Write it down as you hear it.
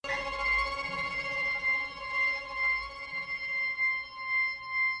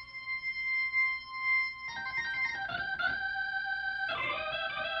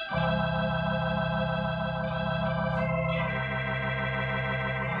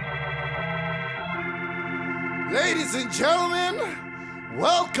Ladies and gentlemen,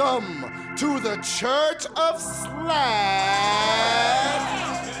 welcome to the Church of Slack.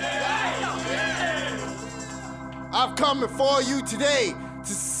 I've come before you today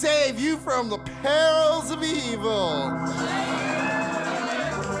to save you from the perils of evil,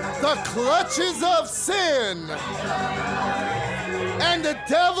 the clutches of sin, and the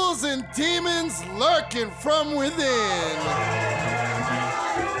devils and demons lurking from within.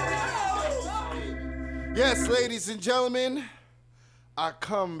 Yes, ladies and gentlemen, I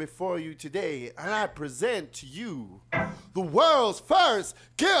come before you today and I present to you the world's first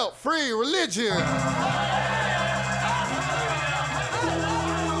guilt-free religion.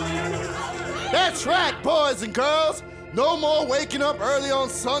 That's right, boys and girls. No more waking up early on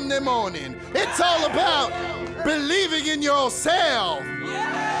Sunday morning. It's all about believing in yourself.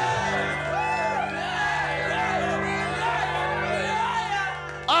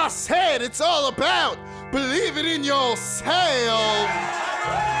 I said it's all about believing in yourself.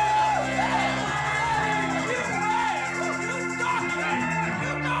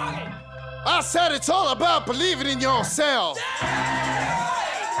 I said it's all about believing in yourself.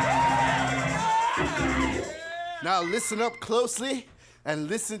 Now listen up closely and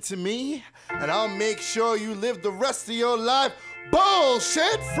listen to me, and I'll make sure you live the rest of your life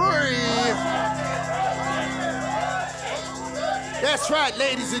bullshit free. That's right,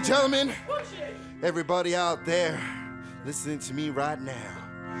 ladies and gentlemen. Everybody out there listening to me right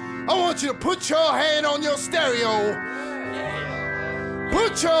now, I want you to put your hand on your stereo.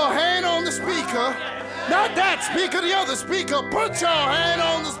 Put your hand on the speaker. Not that speaker, the other speaker. Put your hand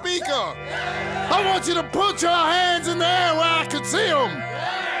on the speaker. I want you to put your hands in the air where I can see them.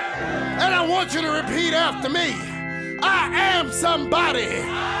 And I want you to repeat after me. I am somebody.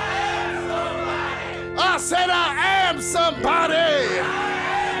 I said I am somebody.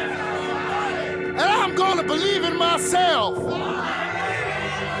 And I'm gonna believe in myself.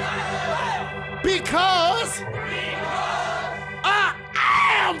 Because I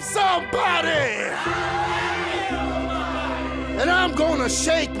am somebody. And I'm gonna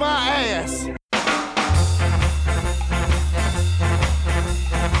shake my ass.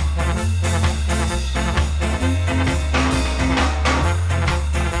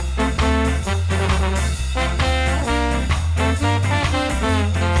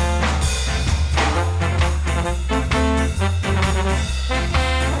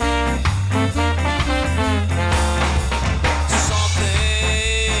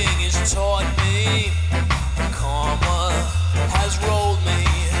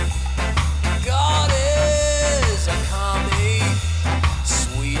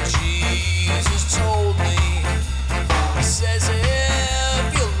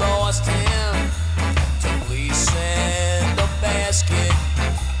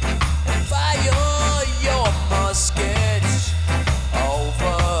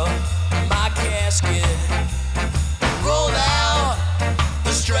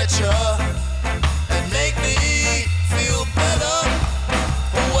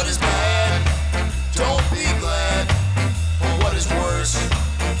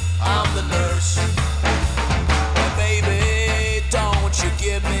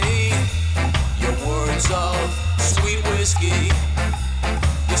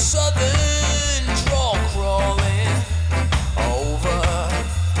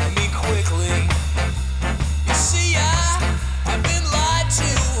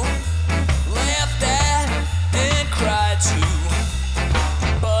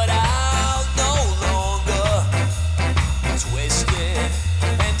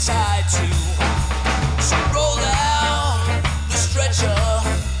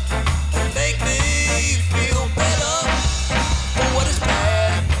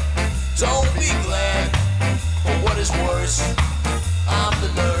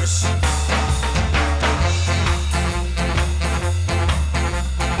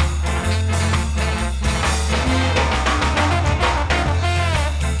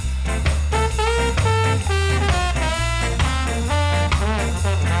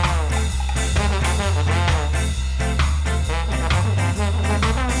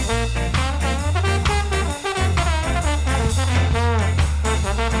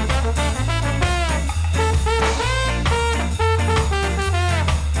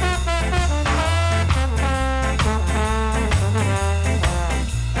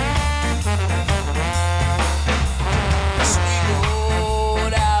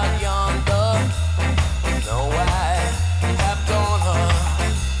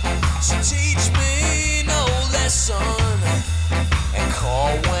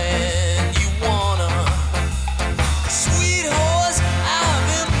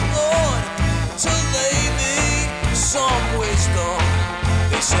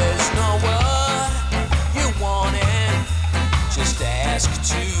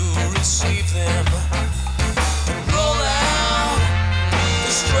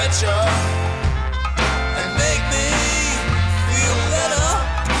 picture and make me feel better.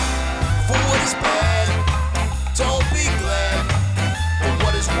 For what is bad, don't be glad. For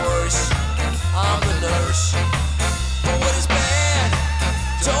what is worse, I'm the nurse. For what is bad,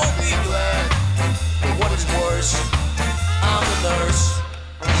 don't be glad. For what is worse, I'm the nurse.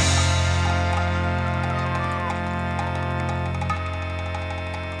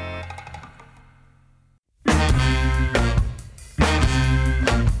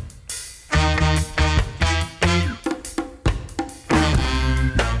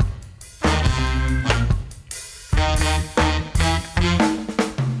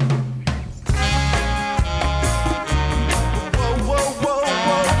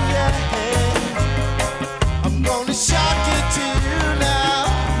 Shock it to you now.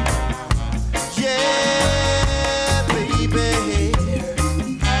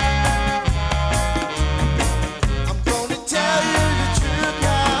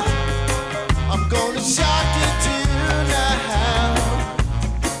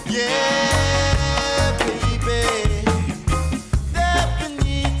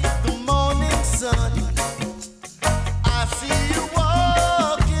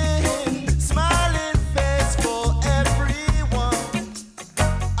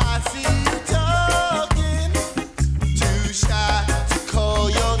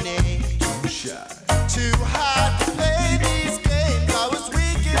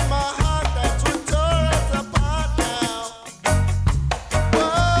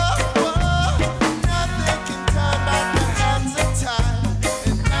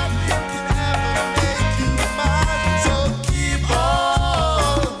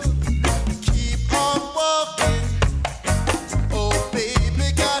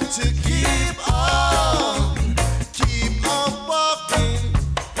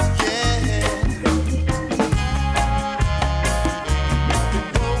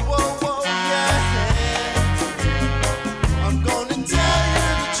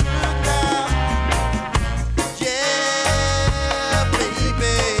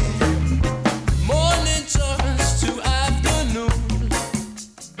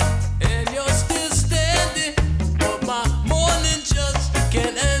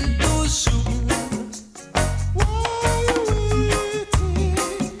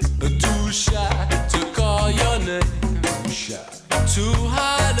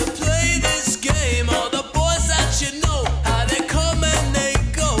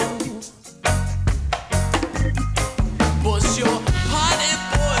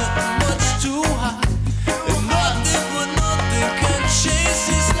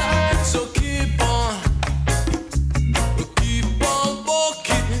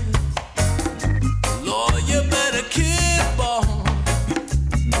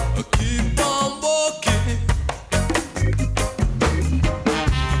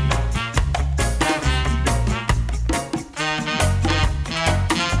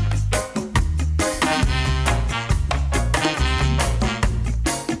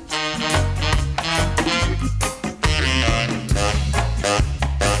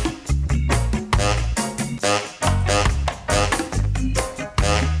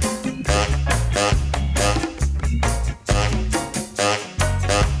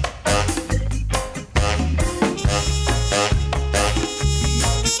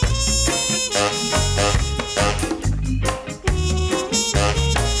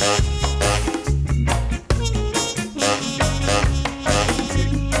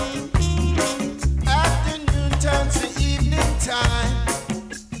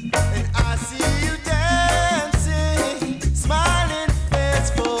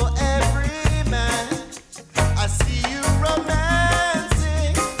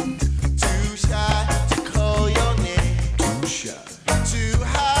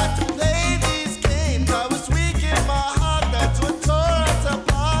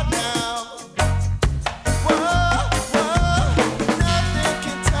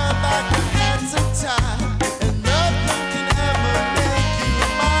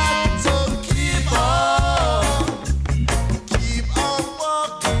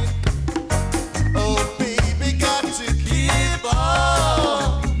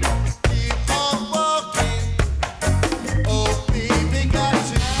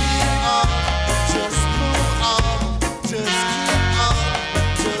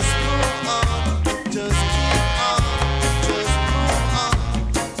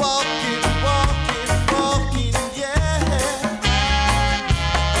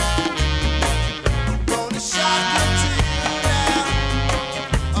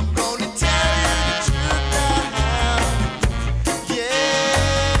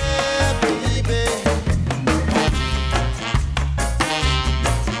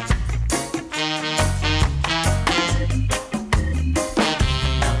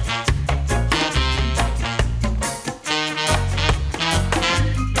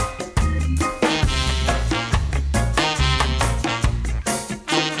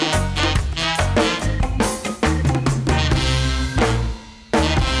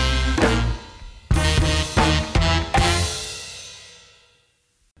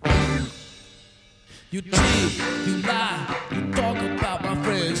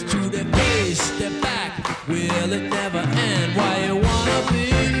 will it never end? Why you wanna be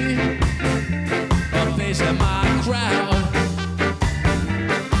a face in my crowd?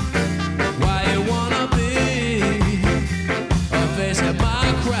 Why you wanna be a face in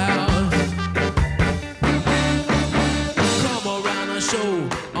my crowd? Come around the show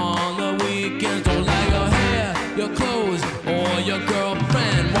on the weekends. Don't like your hair, your clothes, or your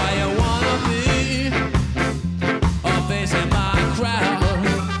girlfriend. Why you wanna be a face in my crowd?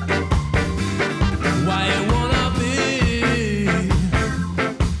 Why you wanna be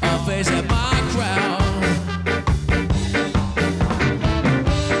a face in my crowd?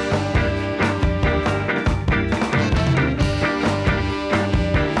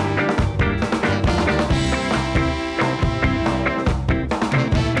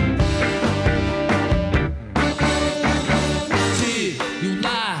 See, you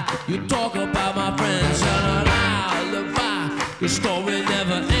lie, you talk about my friends, shut it out, look by, your story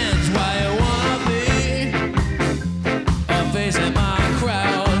never ends. Why you wanna be a face in my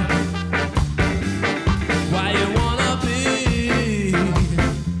crowd? Why you wanna be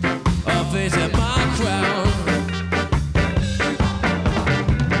a face in my crowd?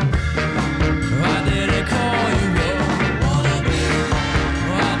 Why did they call you up? Wanna be?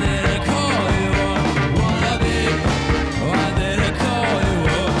 Why did they call you up? Wanna be? Why did they call you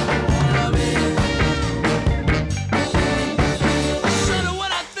up? Wanna be? Shudder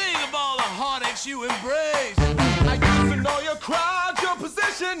when I think of all the heartaches you embrace. I used to know your crowd, your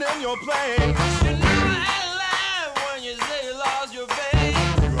position, and your place. You never had a laugh when you say you lost your faith.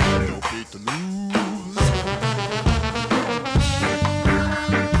 You had no faith to lose.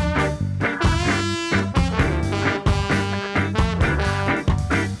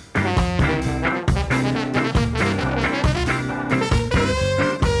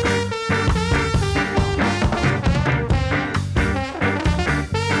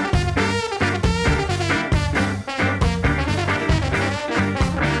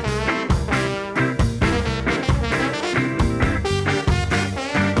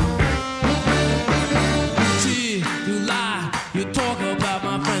 See, you lie, you talk about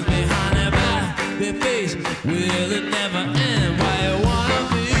my friends behind their back, their face. Will it never end? Why you wanna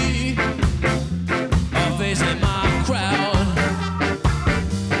be a face in my crowd?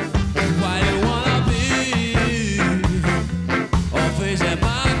 Why you wanna be a face in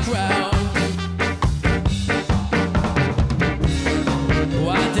my crowd?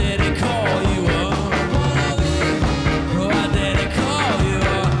 Why did they call you up? Why did they call you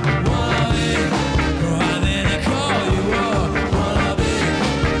up? Wanna be? Why did they call you up? Wanna be?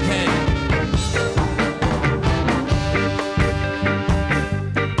 Hey.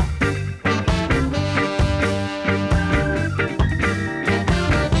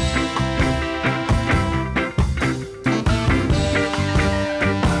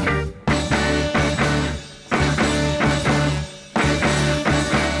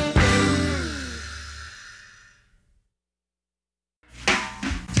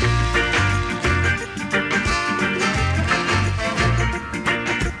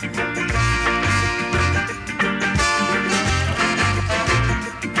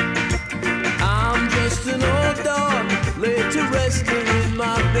 I'm just an old dog, laid to resting in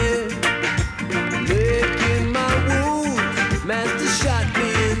my bed, licking my wounds, master shot me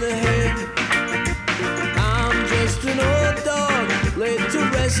in the head. I'm just an old dog, laid to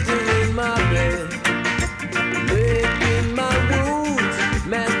resting in my bed, licking my wounds,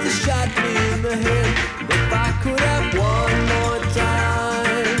 master shot me in the head. If I could have one more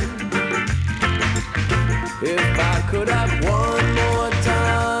time, if I could have one more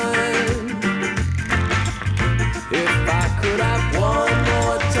time, if I could have one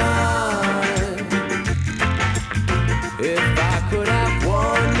more time, if I could have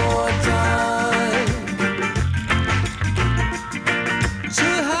one more time, to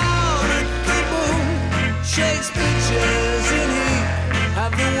how the people shakes pictures in heat,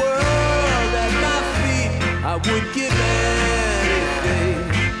 have the world at my feet, I would give anything.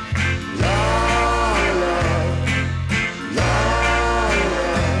 Love, love, love,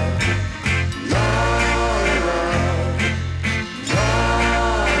 love, love, love.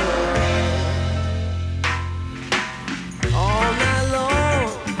 All night long,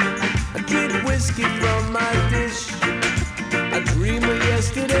 I drink whiskey from my dish. I dream of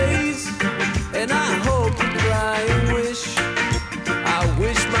yesterdays, and I hope and cry and wish. I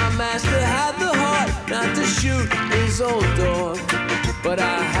wish my master had the heart not to shoot his old dog. But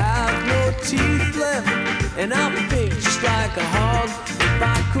I have no teeth left, and I'm pink just like a hog. If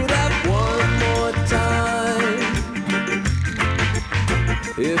I could have one more time,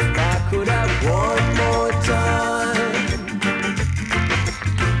 if I could have one more time,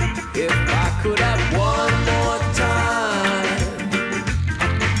 if I could have one more time.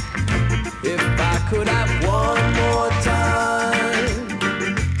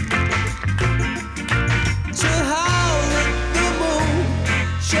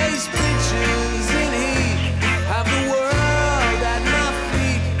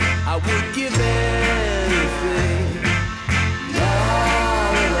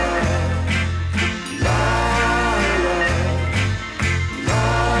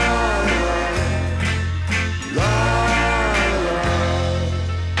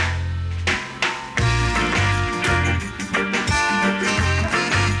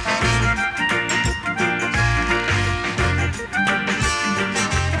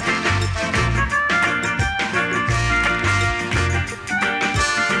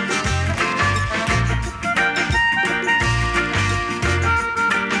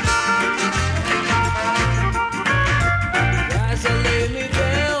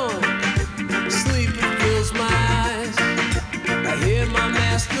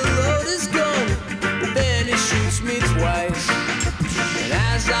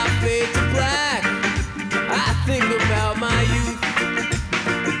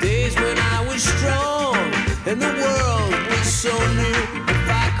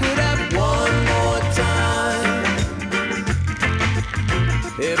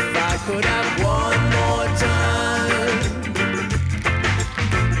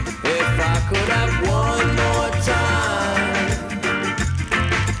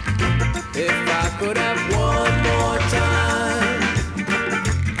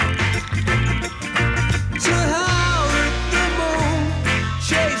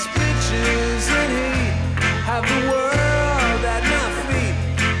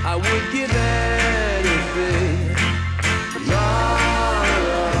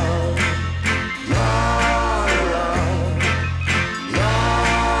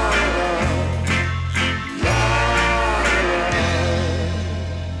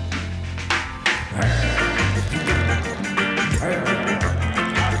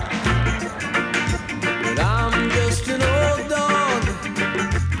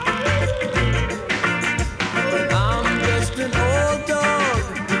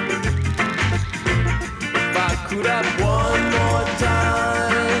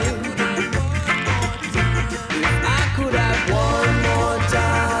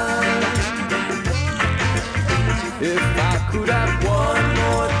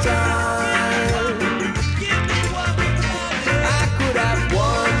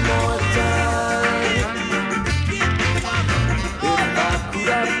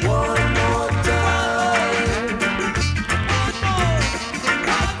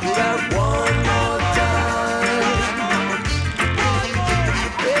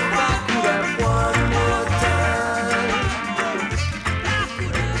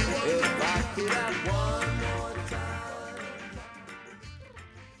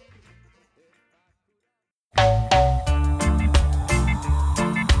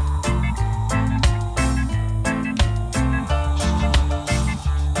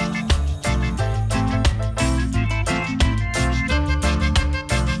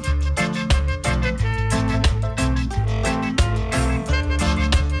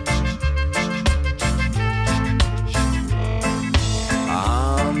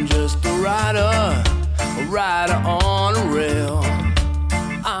 rider on a rail.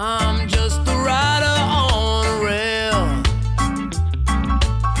 I'm just a rider on a rail.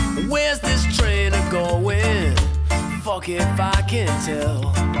 Where's this train going? Fuck if I can tell.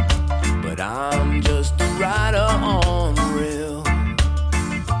 But I'm just a rider on a rail.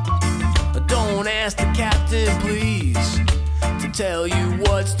 Don't ask the captain, please, to tell you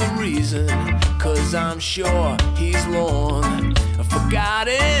what's the reason, 'cause I'm sure he's long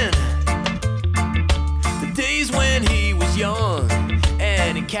forgotten the days when he was young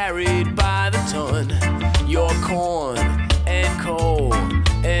and he carried by the ton your corn and coal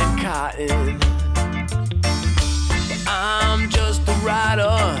and cotton. I'm just a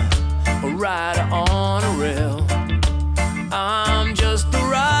rider on a rail. I'm just a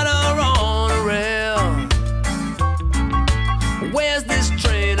rider on a rail. Where's this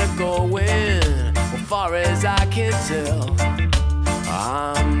train going? As far as I can tell,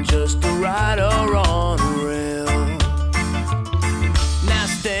 I'm just a rider on a rail. Now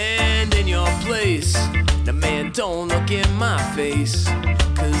stand in your place. Now man, don't look in my face,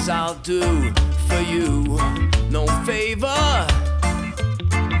 'cause I'll do for you no favor.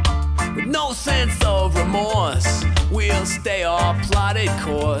 With no sense of remorse, we'll stay our plotted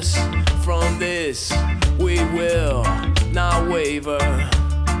course. From this, we will not waver.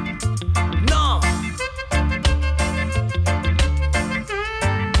 No!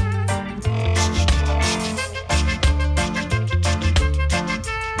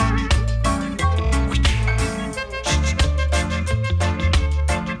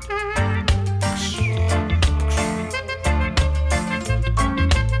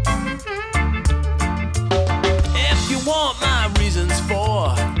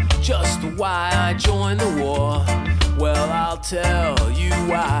 Just why I joined the war, well, I'll tell you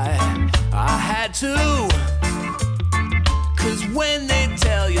why I had to. 'Cause when they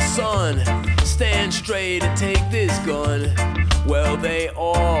tell your son, stand straight and take this gun, well, they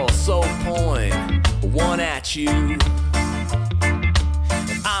also point one at you.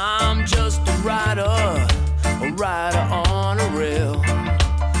 And I'm just a rider on a rail.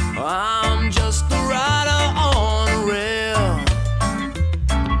 I'm just a rider on a rail.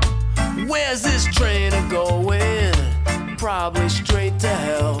 Where's this train going? Probably straight to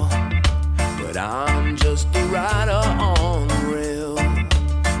hell. But I'm just a rider on a rail.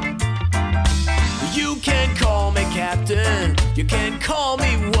 You can call me captain, you can call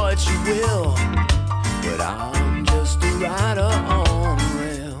me what you will, but I'm just a rider on a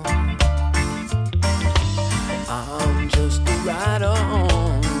rail. I'm just a rider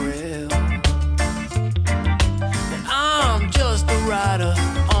on a rail. I'm just a rider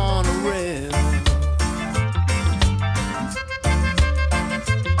on a rail.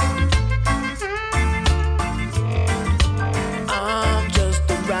 I'm just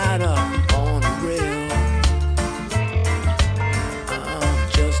a rider on a rail. I'm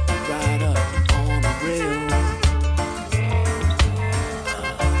just a rider on a rail. I'm just a rider on a rail.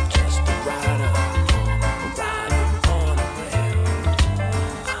 I'm just a rider on a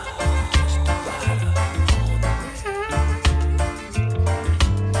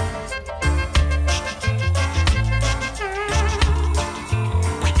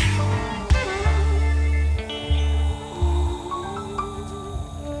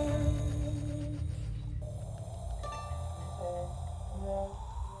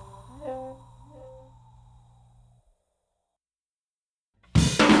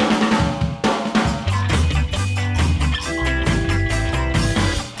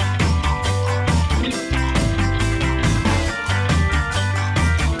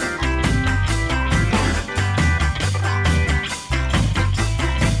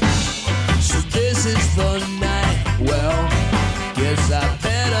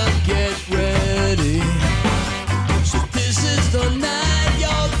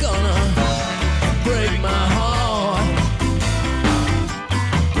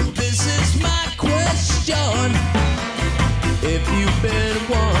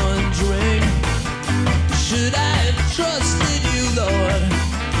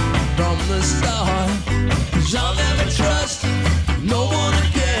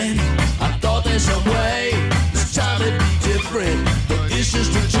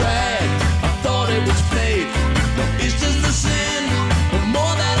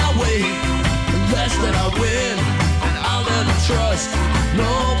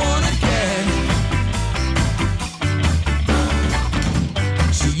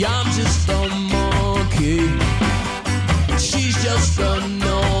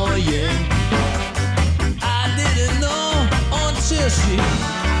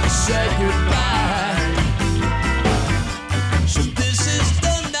said goodbye. So this is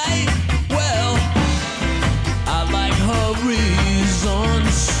the night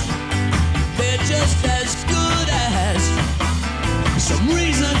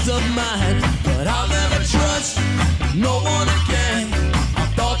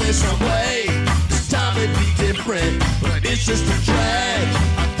there's some way this time it'd be different, but it's just a drag.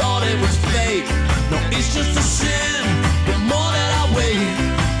 I thought it was fate. No, it's just a sin. The more that I wait,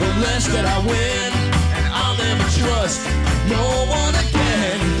 the less that I win, and I'll never trust no one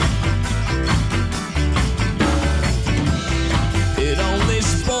again. It only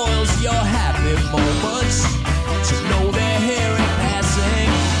spoils your happy moments to know they're here and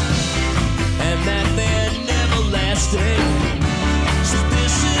passing, and that they're never lasting. So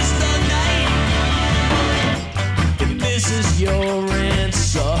this is the night. If this is your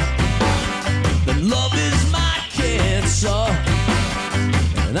answer, then love is my cancer,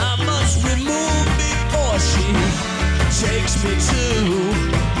 and I must remove before she takes me to.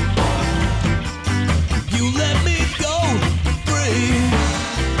 You let me go free,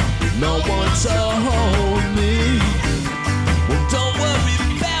 no one to hold me. Well, don't worry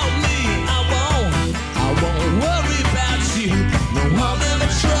about me, I won't worry about you. No, I'll never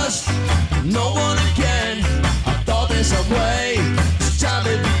trust no one again. I thought there's some way this time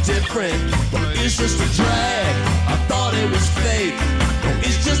it'd be different, but it's just a drag. I thought it was fate. No,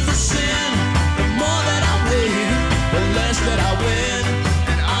 it's just a sin. The more that I wait, the less that I win,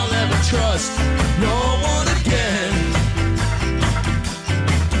 and I'll never trust no one again.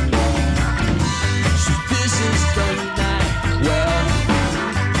 So this is the night. Well,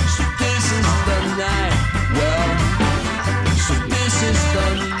 so this is the night. Well, so this is the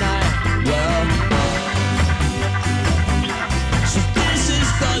night. Well, so this is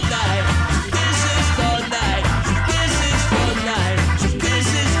the night. This is the night. This is the night. So this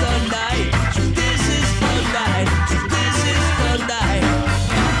is the night. So this is the night. So this is the night.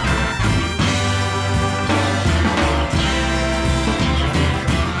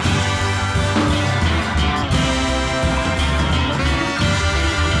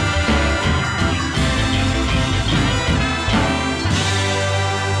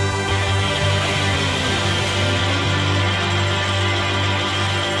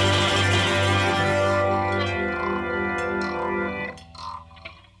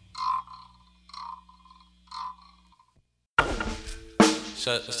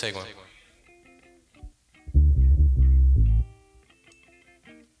 So let's take one.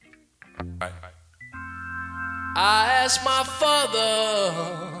 Right. I asked my father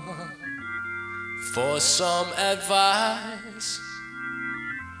for some advice.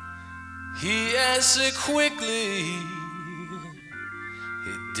 He answered quickly,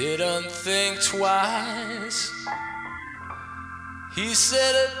 he didn't think twice. He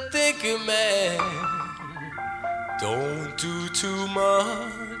said, a thinking man don't do too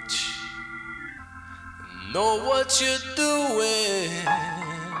much. Know what you're doing,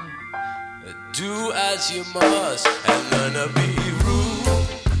 do as you must, and learn to be rude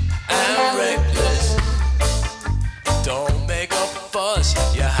and reckless. Don't make a fuss,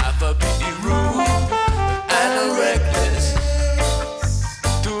 you have to be rude and reckless.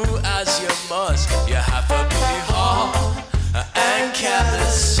 Do as you must, you have to be hard and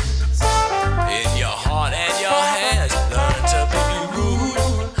careless. In your heart and your hands, learn to be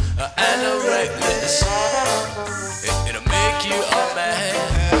rude and reckless. It'll make you a man.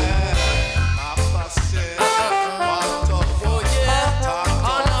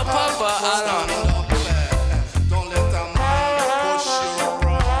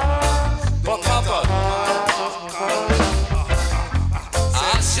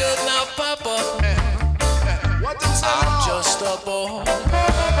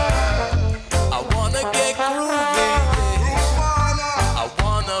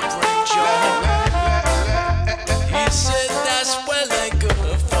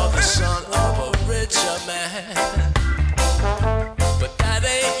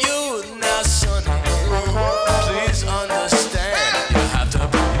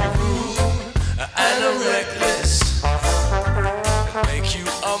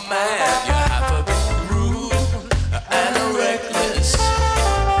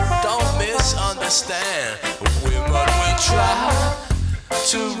 Women will try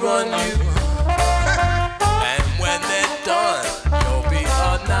to run you, and when they're done, you'll be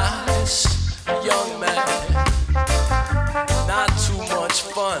a nice young man. Not too much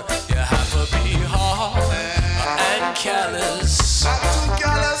fun, you have to be hard and callous. You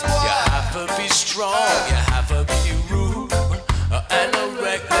have to be strong, you have to be rude and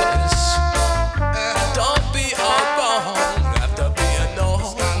reckless. Don't be all wrong, you have to be a no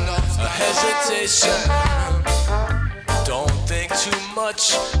hesitation. Don't think too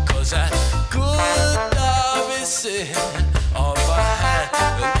much, cause that good love is sin of a hand.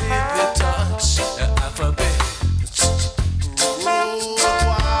 Leave it touch the alphabet.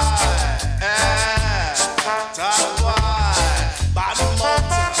 Body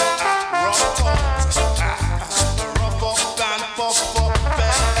mountain.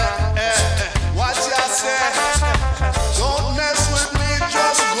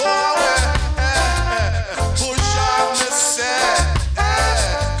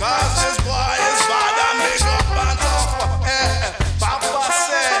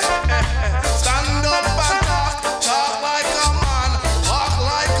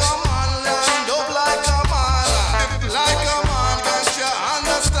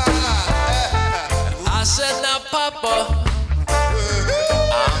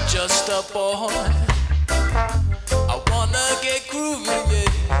 a boy. I wanna get groovy,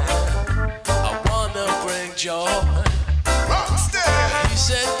 yeah. I wanna bring joy. He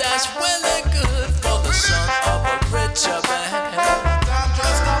said that's well and good for the son of a richer man.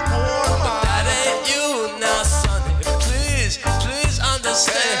 But that ain't you now, sonny. Please, please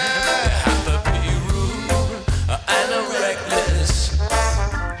understand. You have to be rude and reckless.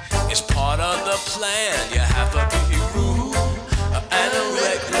 It's part of the plan. You have to be rude and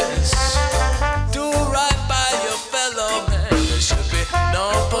reckless. Do right by your fellow man. There should be no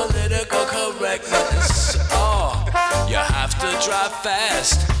political correctness. Oh, you have to drive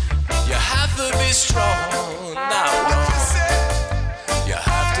fast. You have to be strong. Now, no. You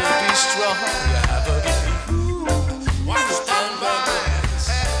have to be strong. You have to be rude. Watch and reckless.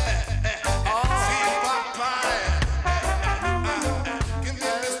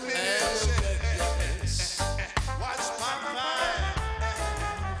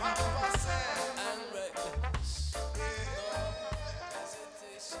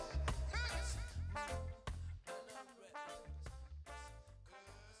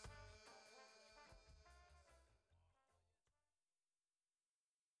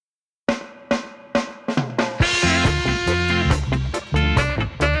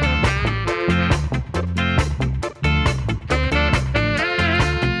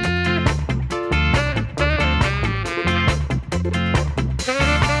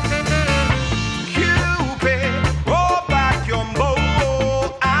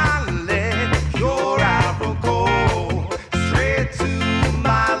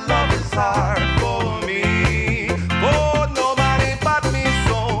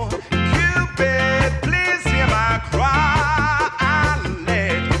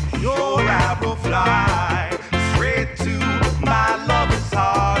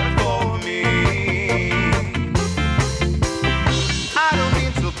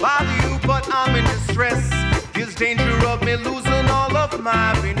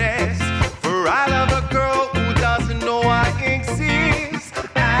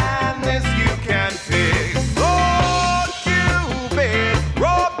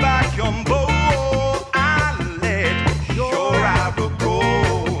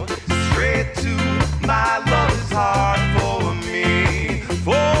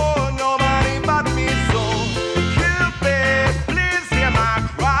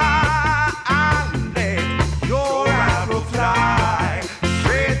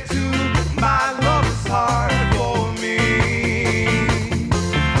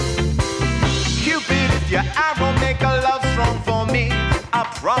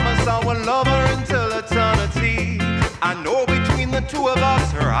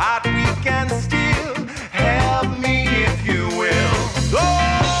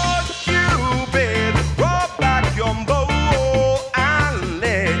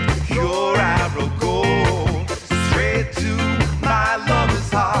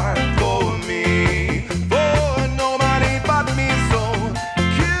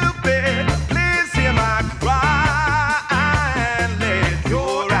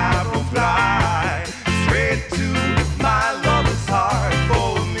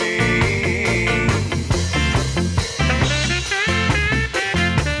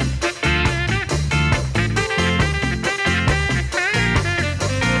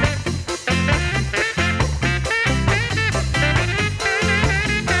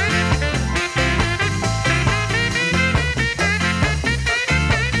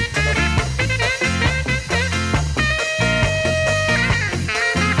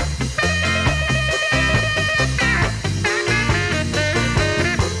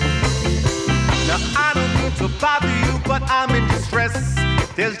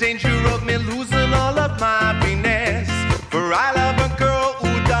 There's danger of me losing all of my happiness. For I love a girl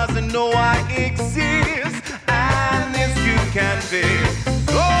who doesn't know I exist. And this you can fix.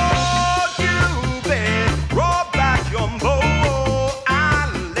 Oh, Cupid, roll back your bow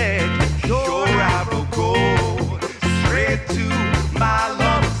and let your arrow go straight to my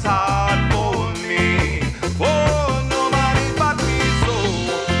love's heart for me. Oh, nobody but me. So,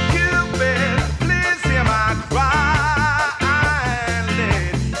 Cupid, please hear my cry.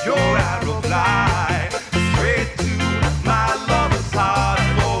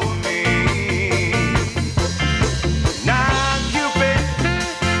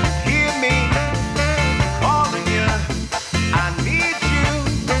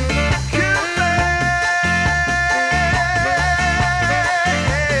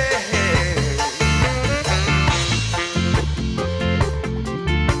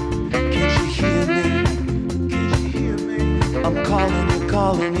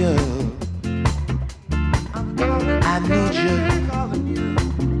 Calling you, I need you.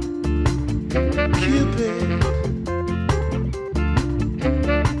 Cupid,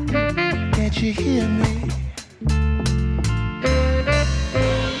 can't you hear me?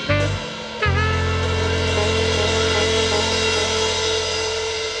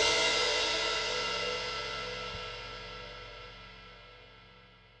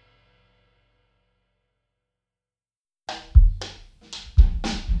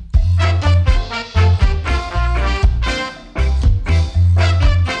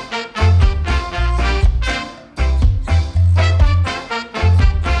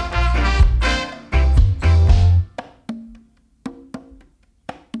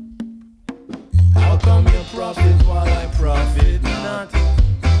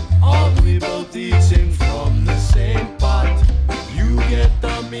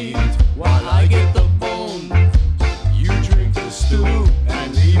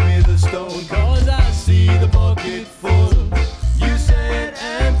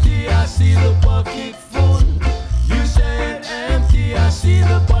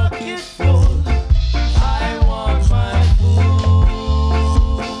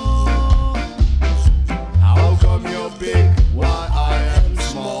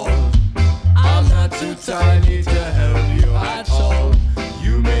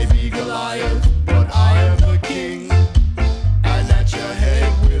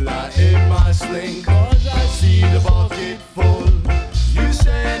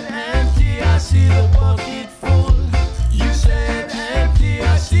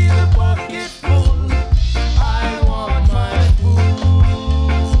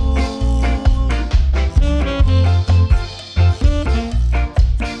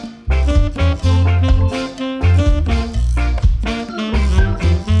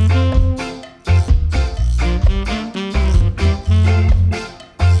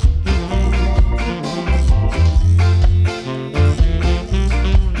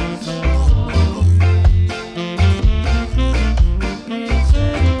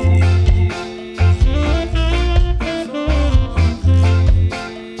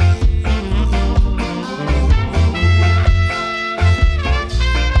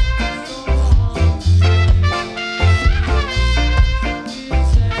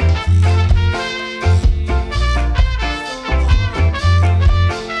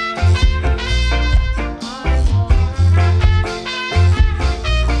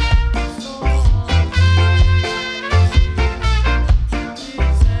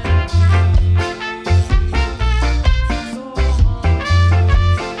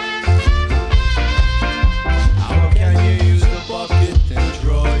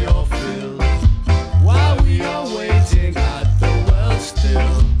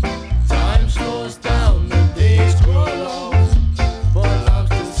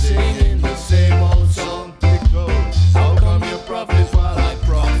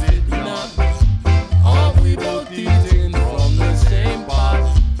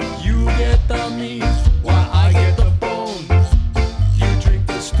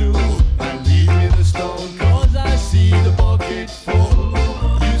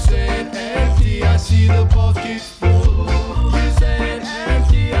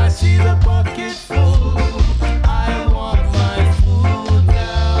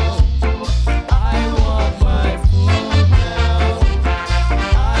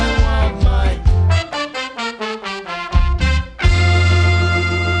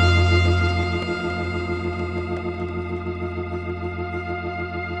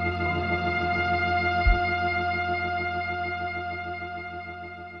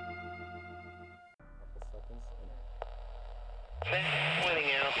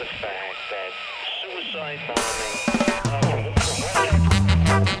 Pointing out the fact that suicide bombing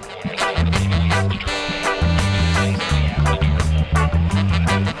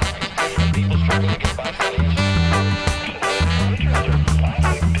people struggle to get by studies.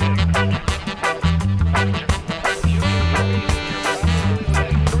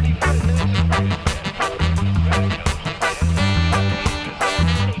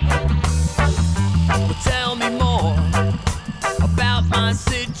 Tell me more about my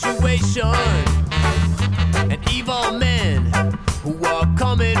situation and evil men who are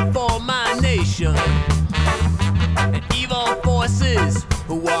coming for my nation, and evil forces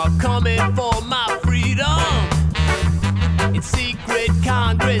who are coming for my freedom. In secret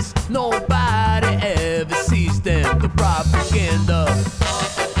Congress, nobody ever sees them. The propaganda,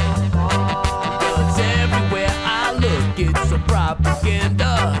 guns everywhere I look, it's a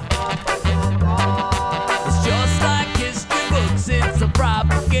propaganda. Just like history books, it's a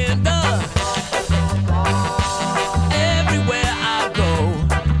propaganda. Everywhere I go,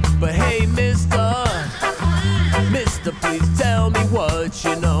 but hey, mister, please tell me what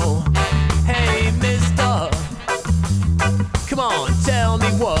you know. Hey,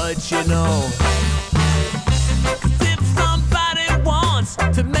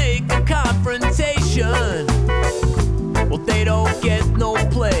 wants to make a confrontation. Well, they don't get no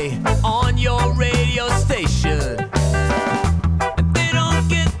play on your radio station. And they don't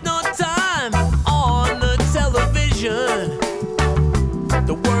get no time on the television.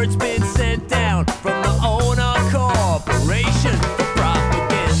 The word's been sent down from the owner corporation for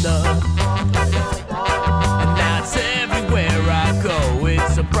propaganda. And now it's everywhere I go,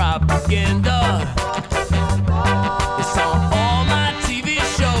 it's a propaganda. It's on all my TV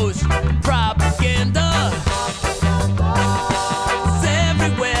shows, propaganda. It's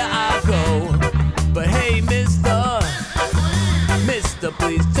everywhere I go. But hey, mister,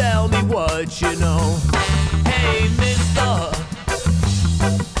 please tell me what you know. Hey, mister,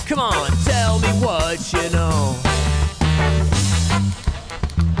 come on, tell me what you know.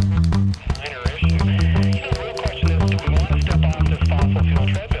 Minor issue. You know, the real question is, do we want to step off this fossil fuel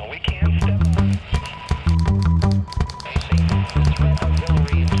treadmill? We can't step off. This red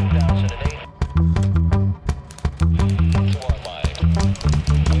auxiliary in 2008. For life.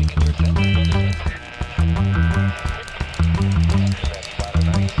 Awaken your senses, brothers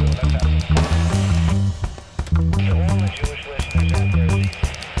and to all the Jewish listeners out there,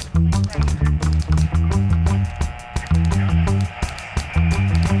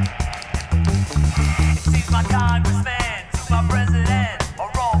 Sees my congressman to my president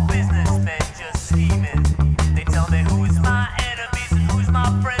are all businessmen just scheming. They tell me who's my enemies and who's my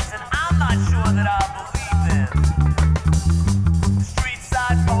friends, and I'm not sure that I believe them. The street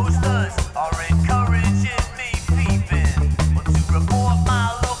side posters are encouraging me peeping, well, to report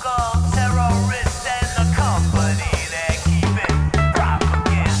my local terrorists and the company they're keeping.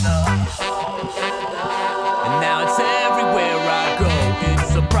 Propaganda. And now it's everywhere I go,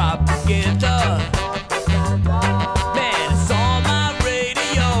 it's a propaganda. Man, it's on my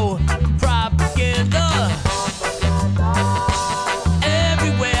radio, propaganda.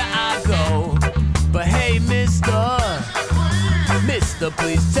 Everywhere I go. But hey, mister,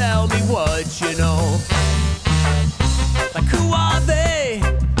 please tell me what you know. Like, who are they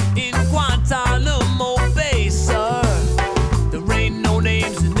in Guantanamo Bay, sir? There ain't no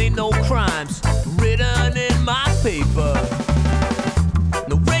names and ain't no crimes written in my paper.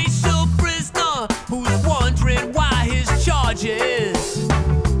 No racial prisoner who's wondering why his charges.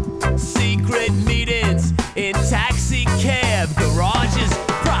 Secret meetings in taxi cab garages.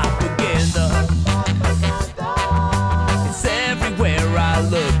 Propaganda. It's everywhere I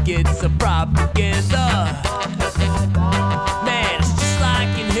look, it's a propaganda. Man, it's just like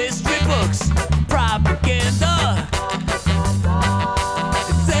in history books. Propaganda.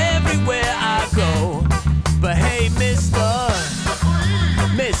 It's everywhere I go. But hey, mister,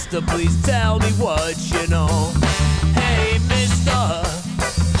 please tell me what you know. Hey, mister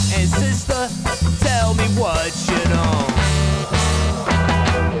and sister, tell me what you know.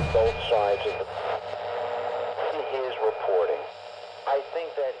 both sides of his reporting. I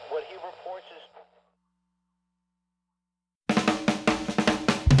think that what he reports is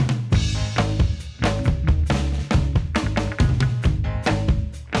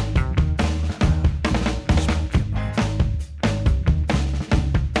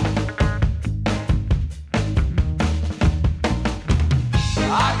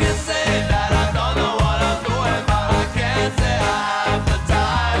I can say that I don't know what I'm doing.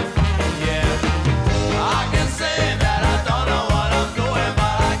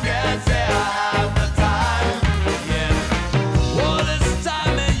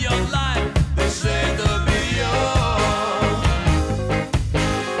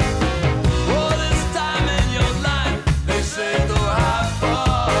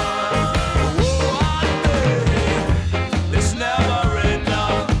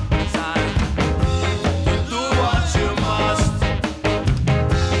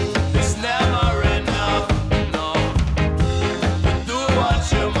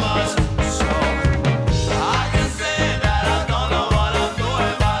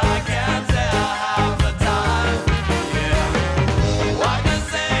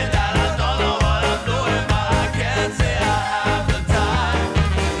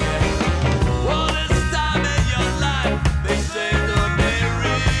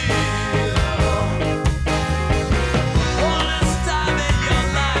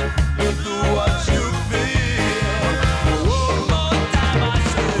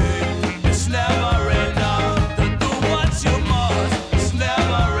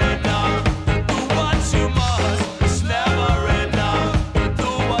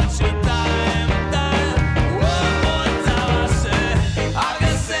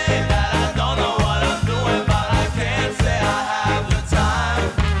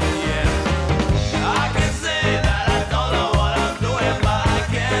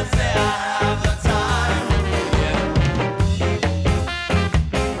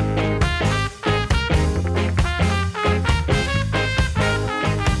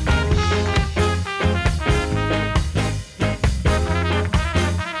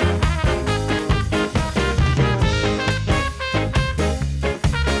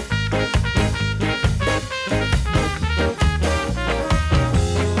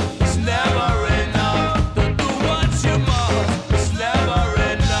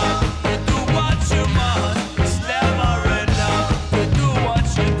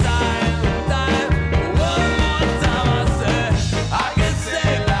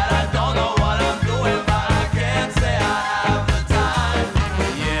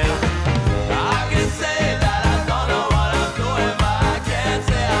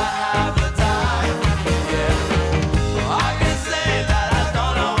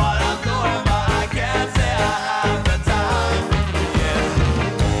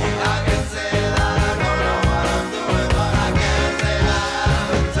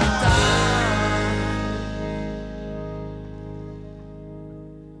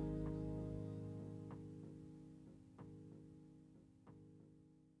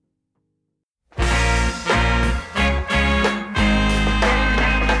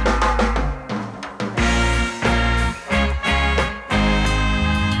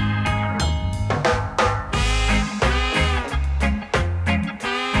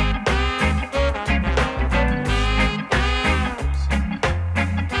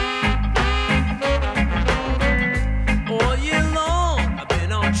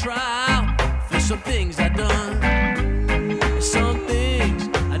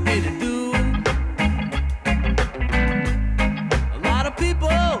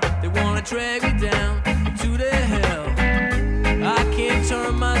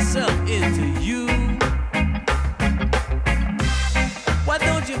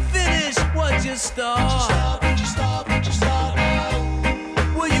 you start?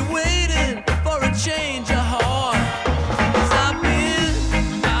 Were you waiting for a change of heart? 'Cause I've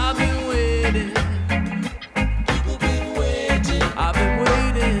been waiting. People been waiting. I've been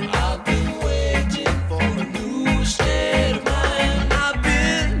waiting. I've been waiting for a new state of mind. I've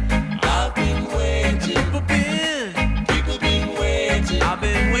been waiting. People been waiting. I've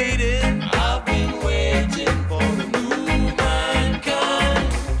been waiting. I've been waiting for a new mankind.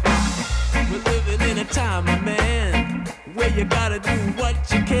 We're living in a time of man, where you gotta do what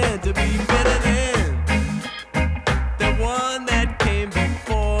you can to be better than the one that came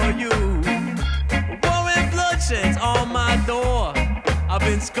before you. War and bloodshed's on my door. I've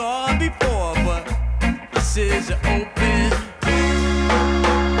been scarred before, but this is an open door.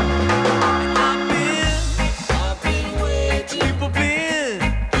 And I've been waiting. People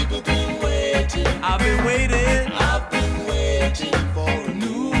been waiting. I've been waiting. I've been waiting for a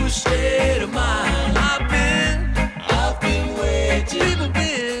new state of mind. I've been waiting.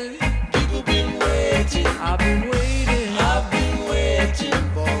 People been waiting. I've been waiting. I've been waiting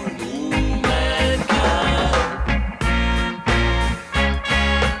for a new mankind.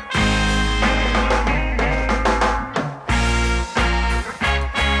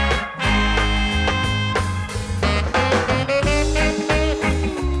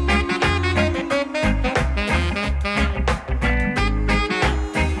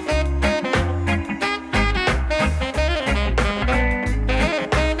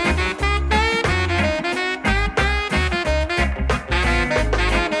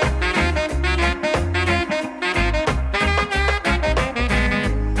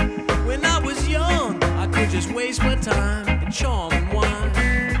 When I was young, I could just waste my time and charm and wine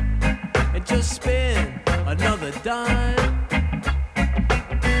and just spend another dime.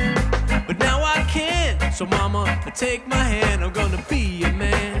 But now I can't, so mama, take my hand, I'm gonna be a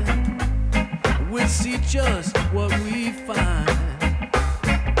man. We'll see just what we find.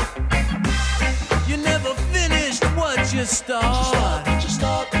 You never finished what you start.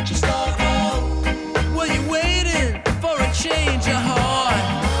 Were you waiting for a change of heart?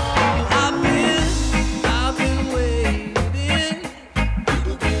 I've been waiting.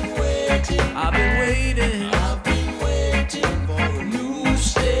 People been waiting. I've been waiting. I've been waiting for a new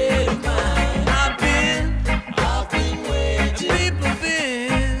state of mind. I've been waiting.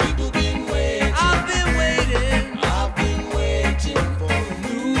 People been waiting. I've been waiting. I've been waiting for a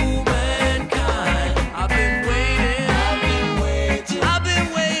new mankind. I've been waiting.